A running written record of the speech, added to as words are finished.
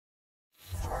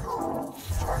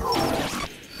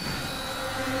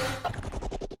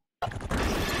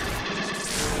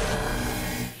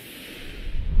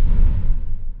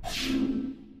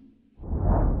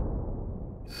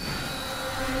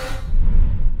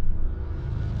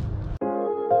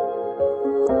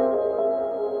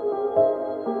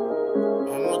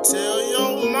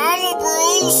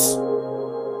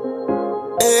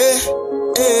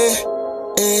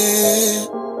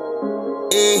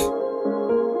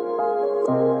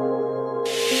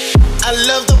I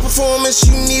love the performance,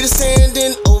 you need a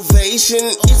standing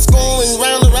ovation. It's going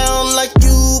round and round like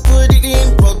you put it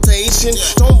in rotation.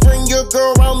 Don't bring your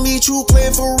girl around me, true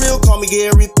playing for real, call me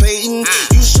Gary Payton.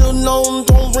 You should know,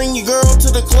 don't bring your girl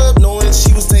to the club knowing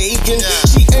she was taken.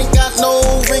 She ain't got no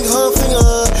ring her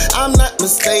finger, I'm not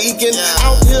mistaken.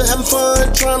 Out here having fun,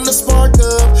 trying to spark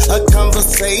up a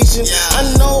conversation.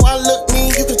 I know I look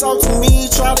mean, you can talk to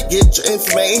me, try to get your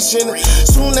information.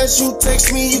 Soon as you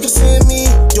text me, you can send me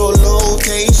your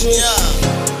location.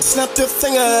 Snap your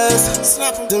fingers,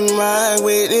 snap them right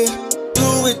with it.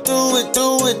 Do it, do it, do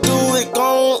it, do it.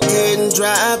 Go ahead and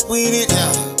drive with it.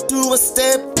 Do a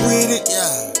step with it.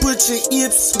 Put your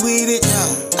hips with it.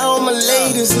 All my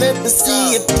ladies, let me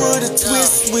see it. Put a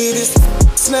twist with it.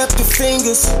 Snap your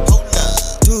fingers.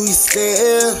 Do your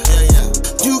step.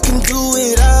 You can do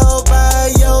it all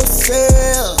by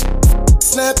yourself.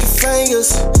 Snap your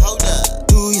fingers.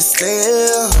 Do your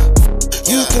step.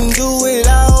 You can do it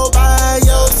all by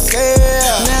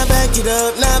yourself. Now back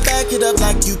it up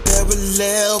like you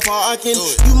parallel parking.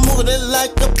 You moving it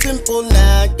like a pimple,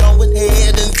 now go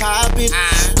ahead and pop it.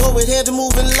 Go ahead and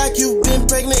moving like you've been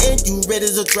pregnant and you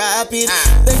ready to drop it.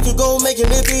 Think you go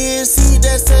making it big, see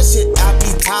that's that shit I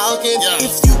be talking.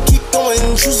 If you keep going,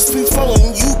 shoes be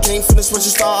flowing, you can't finish what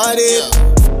you started.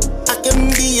 I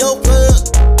can be your plug,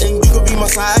 and you can be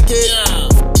my sidekick.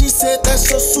 She said that's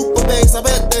your super bass, I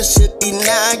bet that shit be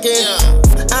knocking.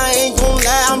 I ain't gon'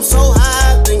 lie, I'm so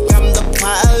high, I think I'm the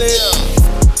pilot.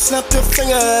 Snap your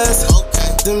fingers,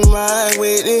 then ride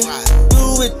with it.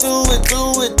 Do it, do it,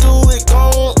 do it, do it.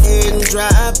 Go ahead and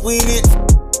drive with it.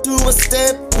 Do a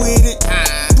step with it.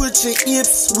 Put your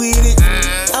hips with it.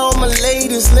 All my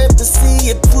ladies, let me see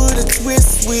it. Put a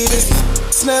twist with it.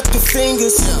 Snap your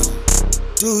fingers,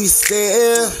 do your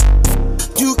step.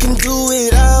 You can do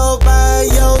it all by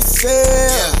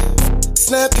yourself.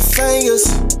 Snap your fingers,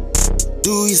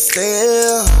 do your step.